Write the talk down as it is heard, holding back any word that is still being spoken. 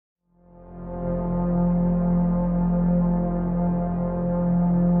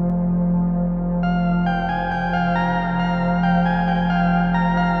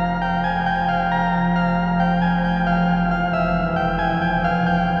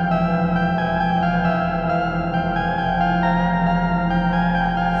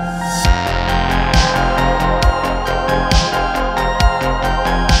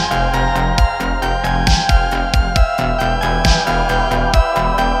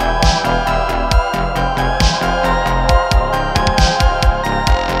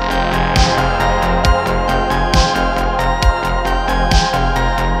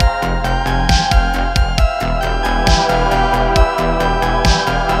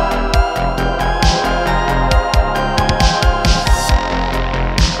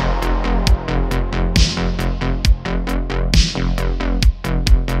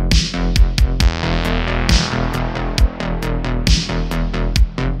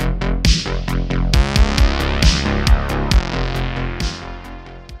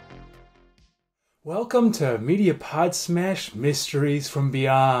Welcome to MPS Mysteries From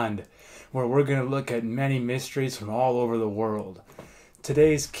Beyond, where we're going to look at many mysteries from all over the world.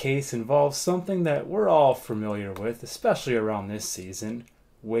 Today's case involves something that we're all familiar with, especially around this season,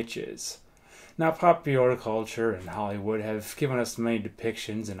 witches. Now, popular culture and Hollywood have given us many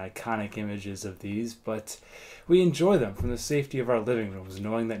depictions and iconic images of these, but we enjoy them from the safety of our living rooms,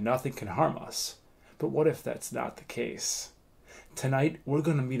 knowing that nothing can harm us. But what if that's not the case? Tonight, we're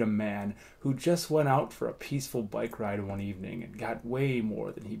going to meet a man who just went out for a peaceful bike ride one evening and got way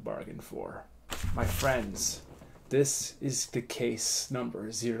more than he bargained for. My friends, this is the case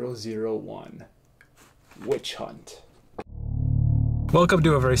number 001, Witch Hunt. Welcome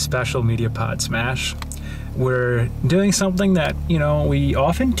to a very special Media Pod Smash. We're doing something that, we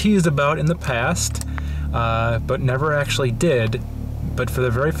often teased about in the past, but never actually did. But for the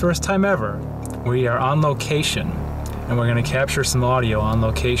very first time ever, we are on location. And we're going to capture some audio on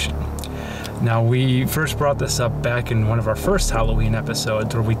location. Now, we first brought this up back in one of our first Halloween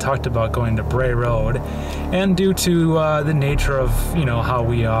episodes where we talked about going to Bray Road, and due to the nature of, how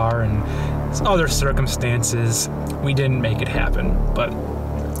we are and other circumstances, we didn't make it happen. But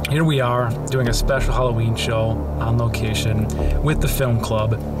here we are doing a special Halloween show on location with the film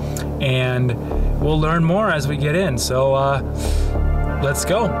club, and we'll learn more as we get in. So let's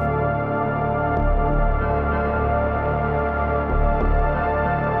go.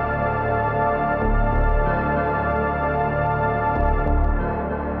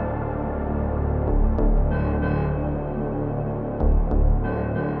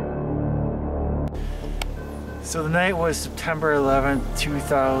 So the night was September 11th,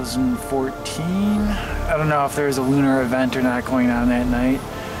 2014. I don't know if there was a lunar event or not going on that night,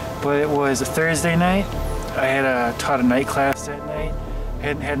 but it was a Thursday night. I had taught a night class that night. I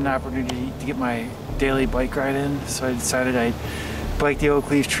hadn't had an opportunity to get my daily bike ride in, so I decided I'd bike the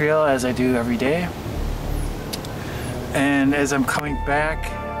Oak Leaf Trail as I do every day. And as I'm coming back,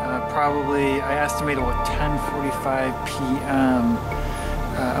 probably, I estimate about 10:45 p.m.,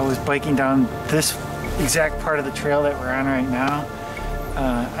 I was biking down this exact part of the trail that we're on right now.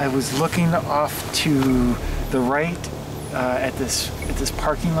 I was looking off to the right at this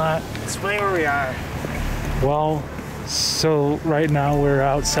parking lot. Explain where we are. Well, so right now we're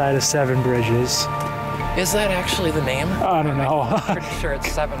outside of Seven Bridges. Is that actually the name? I don't know. I'm pretty sure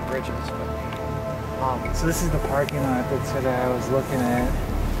it's Seven Bridges. But, so this is the parking lot that I was looking at.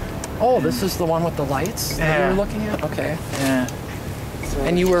 oh, this is the one with the lights that you were looking at? Okay. Yeah. So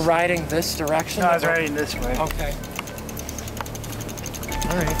And you were riding this direction? No, I was riding this way. Okay.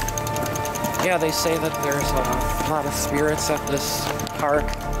 All right. Yeah, they say that there's a lot of spirits at this park.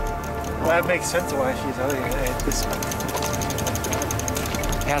 Well, that makes sense why she's out here at this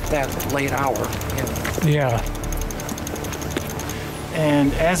At that late hour. Yeah.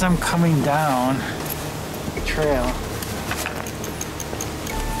 And as I'm coming down the trail,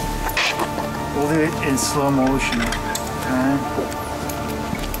 we'll do it in slow motion. Okay?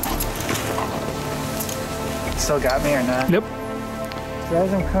 Still got me or not? Yep. So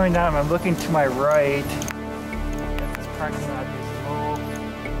as I'm coming down, I'm looking to my right. At this parking lot, these low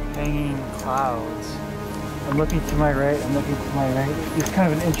hanging clouds. I'm looking to my right, I'm looking to my right. It's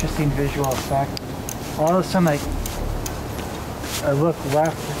kind of an interesting visual effect. All of a sudden, I look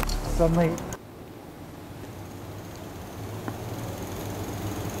left, suddenly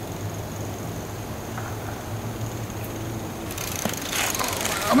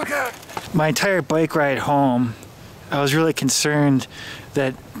oh my God! My entire bike ride home, I was really concerned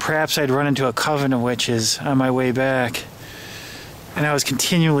that perhaps I'd run into a coven of witches on my way back. And I was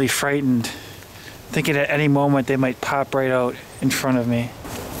continually frightened, thinking at any moment they might pop right out in front of me.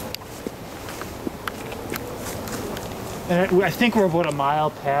 And I think we're about a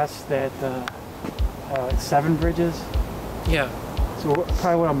mile past that Seven Bridges. Yeah. So we're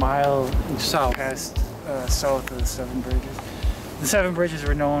probably about a mile South. past south of the Seven Bridges. The Seven Bridges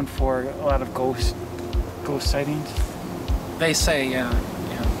were known for a lot of ghost sightings. They say, yeah.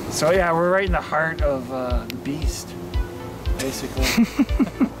 So yeah, we're right in the heart of the beast, basically.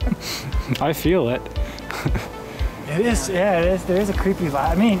 I feel it. It is, yeah, it is. There is a creepy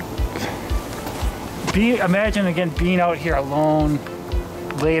vibe. I mean, imagine again being out here alone,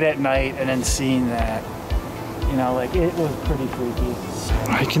 late at night, and then seeing that. It was pretty creepy.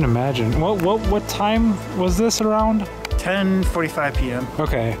 I can imagine. What time was this around? 10:45 p.m.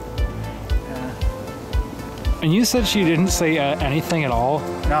 Okay. Yeah. And you said she didn't say anything at all?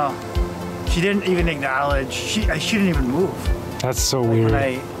 No, she didn't even acknowledge. She didn't even move. That's so weird. When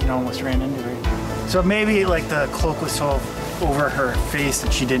I, almost ran into her. So maybe the cloak was so over her face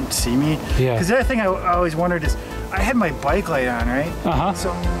that she didn't see me. Yeah. Because the other thing I always wondered is, I had my bike light on, right?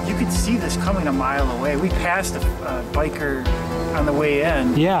 So you could see this coming a mile away. We passed a biker on the way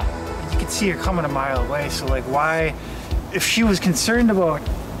in. Yeah. You could see her coming a mile away. So like, why, if she was concerned about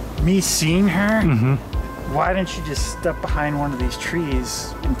me seeing her, why didn't she just step behind one of these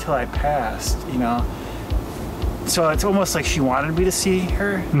trees until I passed, you know? So it's almost like she wanted me to see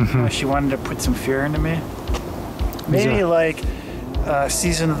her. You know, she wanted to put some fear into me. Maybe like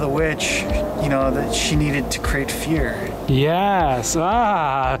Season of the Witch, you know, that she needed to create fear. Yes.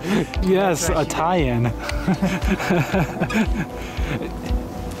 Ah, yes, a tie-in.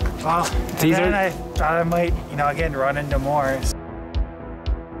 Well, and then I thought I might, you know, again, run into more.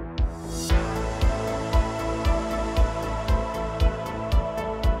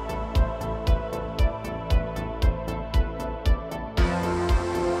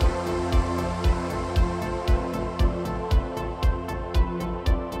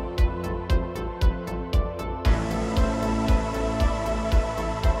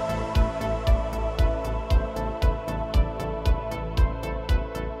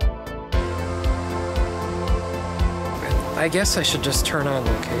 I guess I should just turn on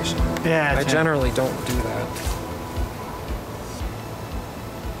location. Yeah. I generally don't do that.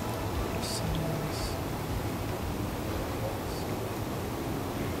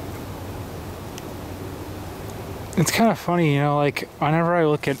 It's kind of funny, you know, like whenever I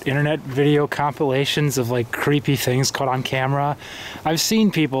look at internet video compilations of like creepy things caught on camera, I've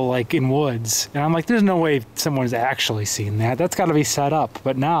seen people like in woods, and I'm like, there's no way someone's actually seen that. That's got to be set up.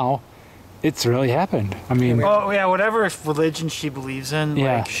 But now, it's really happened. I mean, oh yeah, whatever religion she believes in,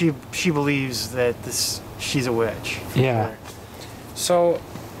 Yeah. like she believes that she's a witch. Yeah. Sure. So,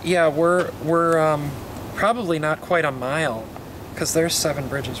 yeah, we're probably not quite a mile, because there's 7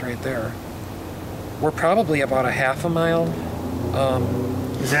 bridges right there. We're probably about a half a mile.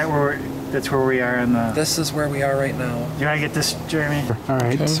 Is that that's where we are on the... This is where we are right now. You want to get this, Jeremy? all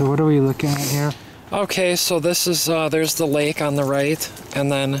right. So what are we looking at here? Okay, so this is, there's the lake on the right,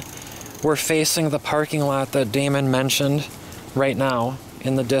 and then we're facing the parking lot that Damon mentioned right now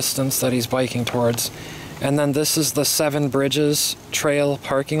in the distance that he's biking towards. And then this is the 7 Bridges Trail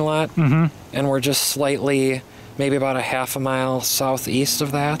parking lot, and we're just slightly, maybe about a half a mile southeast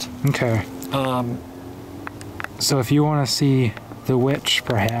of that. Okay. So if you want to see the witch,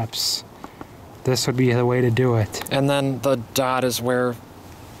 perhaps, this would be the way to do it. And then the dot is where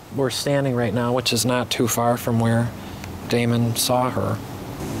we're standing right now, which is not too far from where Damon saw her. I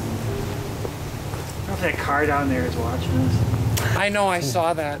don't know if that car down there is watching us. I know, I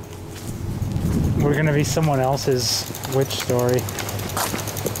saw that. We're gonna be someone else's witch story.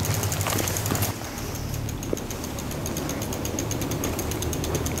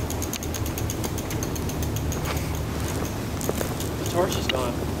 The torch is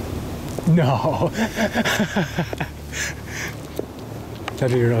gone. No.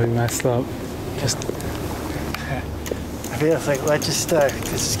 That'd be really messed up. Just I feel like let's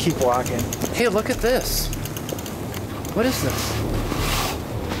just keep walking. Hey, look at this. What is this?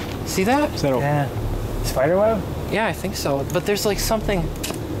 See that? is that Yeah. Spiderweb? Yeah, I think so. But there's like something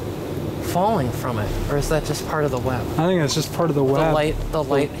falling from it. Or is that just part of the web? I think that's just part of the web. The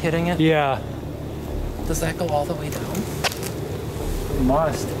light hitting it? Yeah. Does that go all the way down? It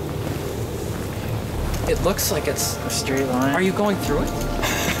must. It looks like it's... A straight line. Are you going through it?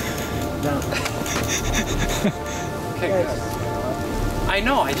 No. Okay, good. I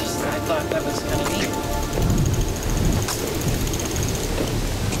know, I thought that was kind of neat.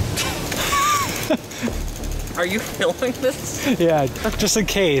 Are you filming this? Yeah, just in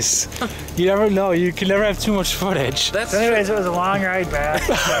case. You never know. You can never have too much footage. That's So anyways, it was a long ride back.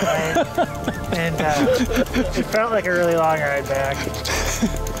 And it felt like a really long ride back.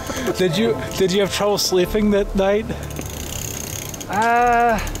 Did you have trouble sleeping that night?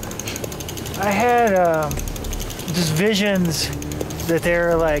 I had just visions that they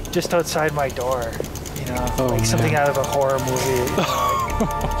were like just outside my door, you know, like something out of a horror movie.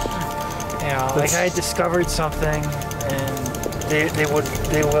 You know, like I had discovered something, and they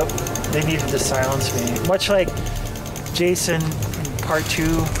needed to silence me. Much like Jason in part 2,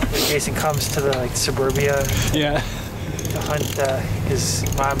 when Jason comes to the like suburbia Yeah. to hunt his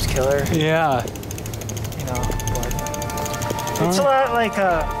mom's killer. Yeah. You know, but it's a lot like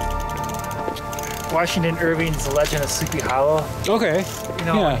Washington Irving's The Legend of Sleepy Hollow. Okay. You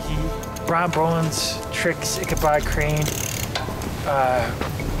know, Yeah. Ron Bones tricks Ichabod Crane,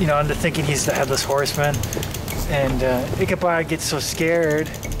 you know, into thinking he's the Headless Horseman. And Ichabod gets so scared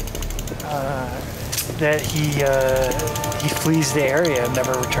that he flees the area and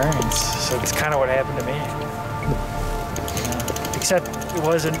never returns. So it's kind of what happened to me. except it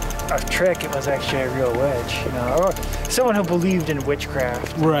wasn't a trick, it was actually a real witch, you know, or someone who believed in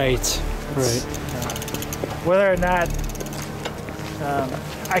witchcraft. Right, right. Whether or not,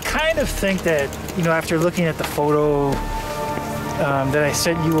 I kind of think that, you know, after looking at the photo that I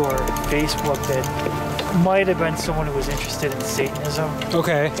sent you or Facebook, that might have been someone who was interested in Satanism.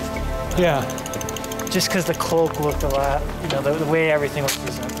 Okay, yeah. Just because the cloak looked a lot, you know, the way everything was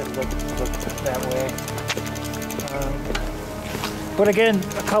presented looked that way. But again,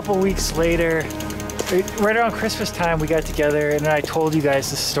 a couple weeks later, right around Christmas time, we got together and I told you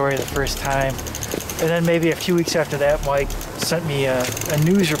guys this story the first time. And then maybe a few weeks after that, Mike sent me a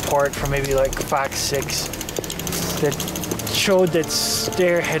news report from maybe like Fox 6 that showed that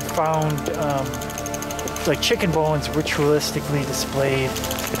Stair had found like chicken bones ritualistically displayed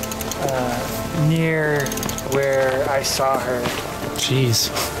near where I saw her.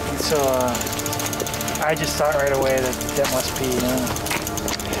 Jeez. So I just thought right away that must be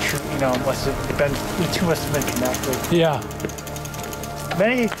true, you know, must have been, the two must have been connected. Yeah.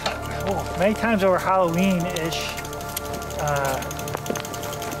 Many times over Halloween-ish,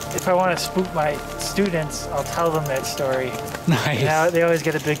 if I want to spook my students, I'll tell them that story. Nice. You know, they always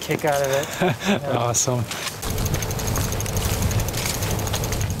get a big kick out of it. You know. Awesome.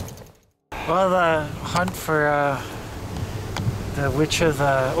 Well, the hunt for the Witch of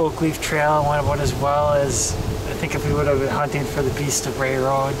the Oak Leaf Trail went as well as I think if we would have been hunting for the Beast of Ray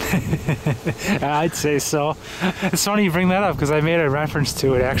Road. I'd say so. It's funny you bring that up because I made a reference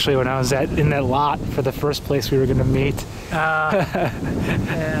to it actually when I was in that lot for the first place we were going to meet.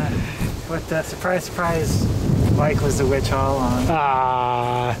 Yeah. But surprise, surprise, Mike was the witch all along.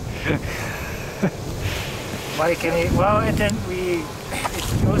 Mike and it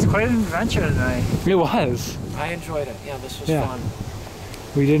was quite an adventure tonight. It was. I enjoyed it. Yeah, this was fun.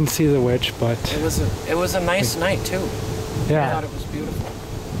 We didn't see the witch, but it was a nice night too. Yeah. I thought it was beautiful.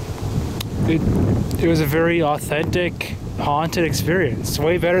 It was a very authentic haunted experience.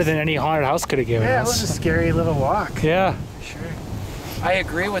 Way better than any haunted house could have given us. Yeah, it was a scary little walk. Yeah. Sure. I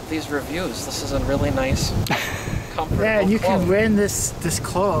agree with these reviews. This is a really nice, comfortable Yeah, and you cloak. can win this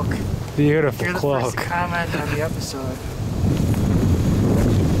cloak. Beautiful You're the cloak. first to comment on the episode.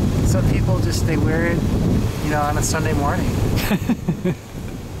 Some people they wear it, you know, on a Sunday morning.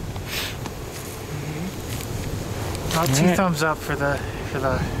 Well, two thumbs up for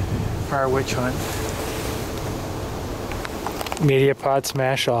our witch hunt. Media pod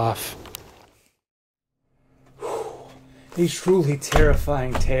smash off. A truly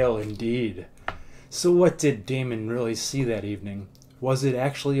terrifying tale indeed. So what did Damon really see that evening? Was it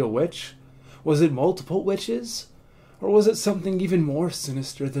actually a witch? Was it multiple witches? Or was it something even more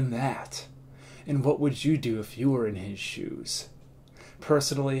sinister than that? And what would you do if you were in his shoes?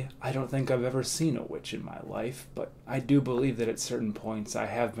 Personally, I don't think I've ever seen a witch in my life, but I do believe that at certain points I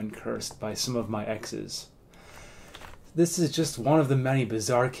have been cursed by some of my exes. This is just one of the many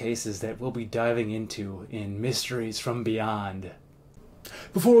bizarre cases that we'll be diving into in Mysteries from Beyond.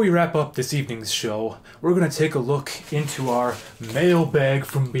 Before we wrap up this evening's show, we're going to take a look into our mailbag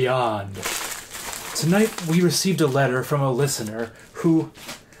from beyond. Tonight we received a letter from a listener who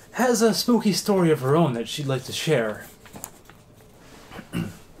has a spooky story of her own that she'd like to share.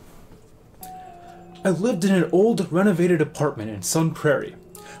 I lived in an old, renovated apartment in Sun Prairie.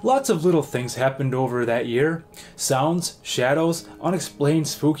 Lots of little things happened over that year. Sounds, shadows, unexplained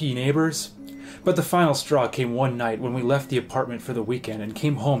spooky neighbors. But the final straw came one night when we left the apartment for the weekend and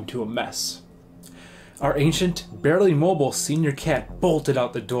came home to a mess. Our ancient, barely mobile senior cat bolted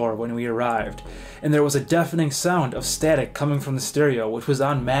out the door when we arrived, and there was a deafening sound of static coming from the stereo, which was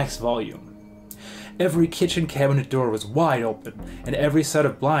on max volume. Every kitchen cabinet door was wide open, and every set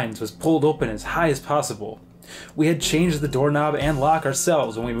of blinds was pulled open as high as possible. We had changed the doorknob and lock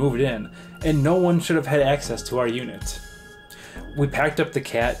ourselves when we moved in, and no one should have had access to our unit. We packed up the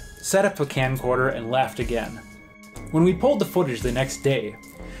cat, set up a camcorder, and laughed again. When we pulled the footage the next day,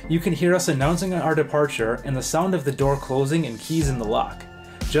 you can hear us announcing our departure and the sound of the door closing and keys in the lock.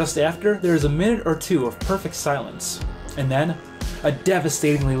 Just after, there is a minute or two of perfect silence, and then a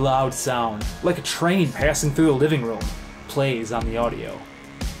devastatingly loud sound, like a train passing through the living room, plays on the audio.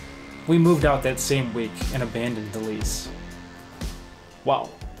 We moved out that same week and abandoned the lease. Wow,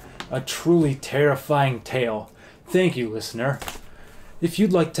 a truly terrifying tale. Thank you, listener. If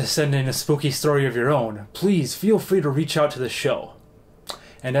you'd like to send in a spooky story of your own, please feel free to reach out to the show.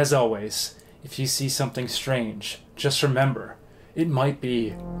 And as always, if you see something strange, just remember, it might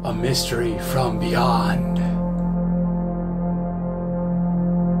be a mystery from beyond.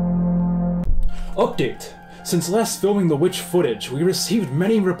 Update! Since last filming the witch footage, we received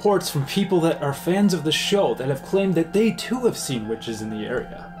many reports from people that are fans of the show that have claimed that they too have seen witches in the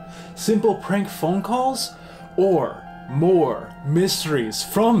area. Simple prank phone calls? Or more mysteries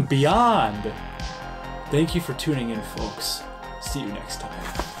from beyond? Thank you for tuning in, folks. See you next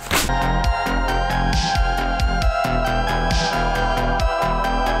time.